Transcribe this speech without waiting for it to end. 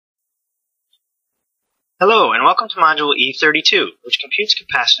Hello, and welcome to Module E32, which computes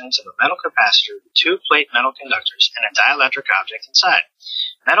capacitance of a metal capacitor with two plate metal conductors and a dielectric object inside.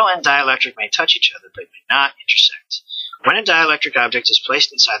 Metal and dielectric may touch each other, but may not intersect. When a dielectric object is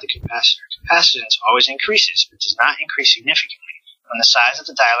placed inside the capacitor, capacitance always increases, but does not increase significantly when the size of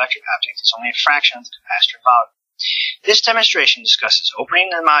the dielectric object is only a fraction of the capacitor volume. This demonstration discusses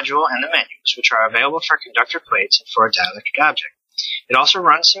opening the module and the menus, which are available for conductor plates and for a dielectric object. It also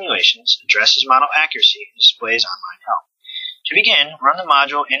runs simulations, addresses model accuracy, and displays online help. To begin, run the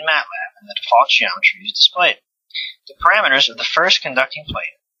module in MATLAB and the default geometry is displayed. The parameters of the first conducting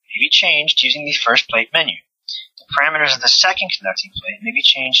plate may be changed using the first plate menu. The parameters of the second conducting plate may be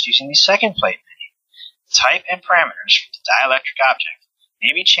changed using the second plate menu. The type and parameters for the dielectric object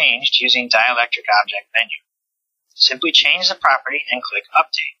may be changed using dielectric object menu. Simply change the property and click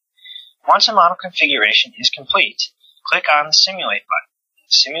Update. Once a model configuration is complete, click on the Simulate button.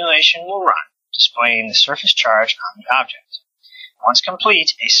 The simulation will run, displaying the surface charge on the object. Once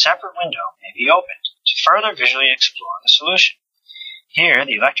complete, a separate window may be opened to further visually explore the solution. Here,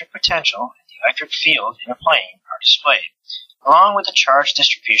 the electric potential and the electric field in a plane are displayed, along with the charge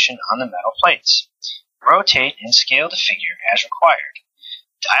distribution on the metal plates. Rotate and scale the figure as required.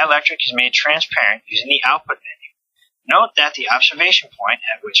 Dielectric is made transparent using the Output menu. Note that the observation point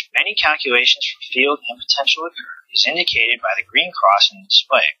at which many calculations for field and potential occur is indicated by the green cross in the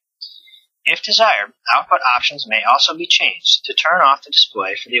display. If desired, output options may also be changed to turn off the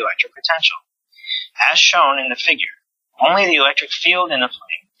display for the electric potential. As shown in the figure, only the electric field in the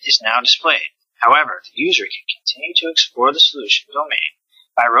plane is now displayed. However, the user can continue to explore the solution domain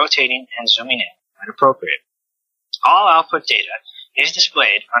by rotating and zooming in when appropriate. All output data is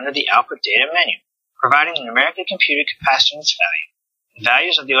displayed under the Output Data menu, providing the numerically computed capacitance value, the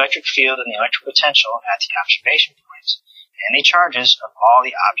values of the electric field and the electric potential at the observation points, and the charges of all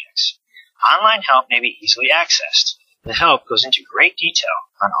the objects. Online help may be easily accessed. The help goes into great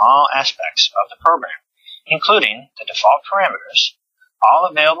detail on all aspects of the program, including the default parameters, all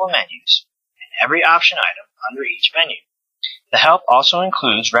available menus, and every option item under each menu. The help also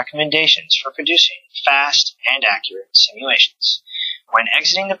includes recommendations for producing fast and accurate simulations. When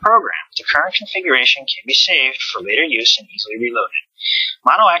exiting the program, the current configuration can be saved for later use and easily reloaded.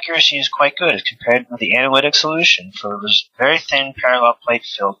 Model accuracy is quite good as compared with the analytic solution for a very thin parallel plate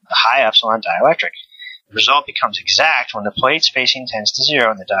filled with a high epsilon dielectric. The result becomes exact when the plate spacing tends to 0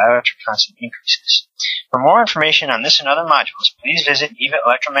 and the dielectric constant increases. For more information on this and other modules, please visit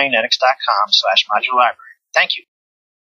evaelectromagnetics.com/module library. Thank you.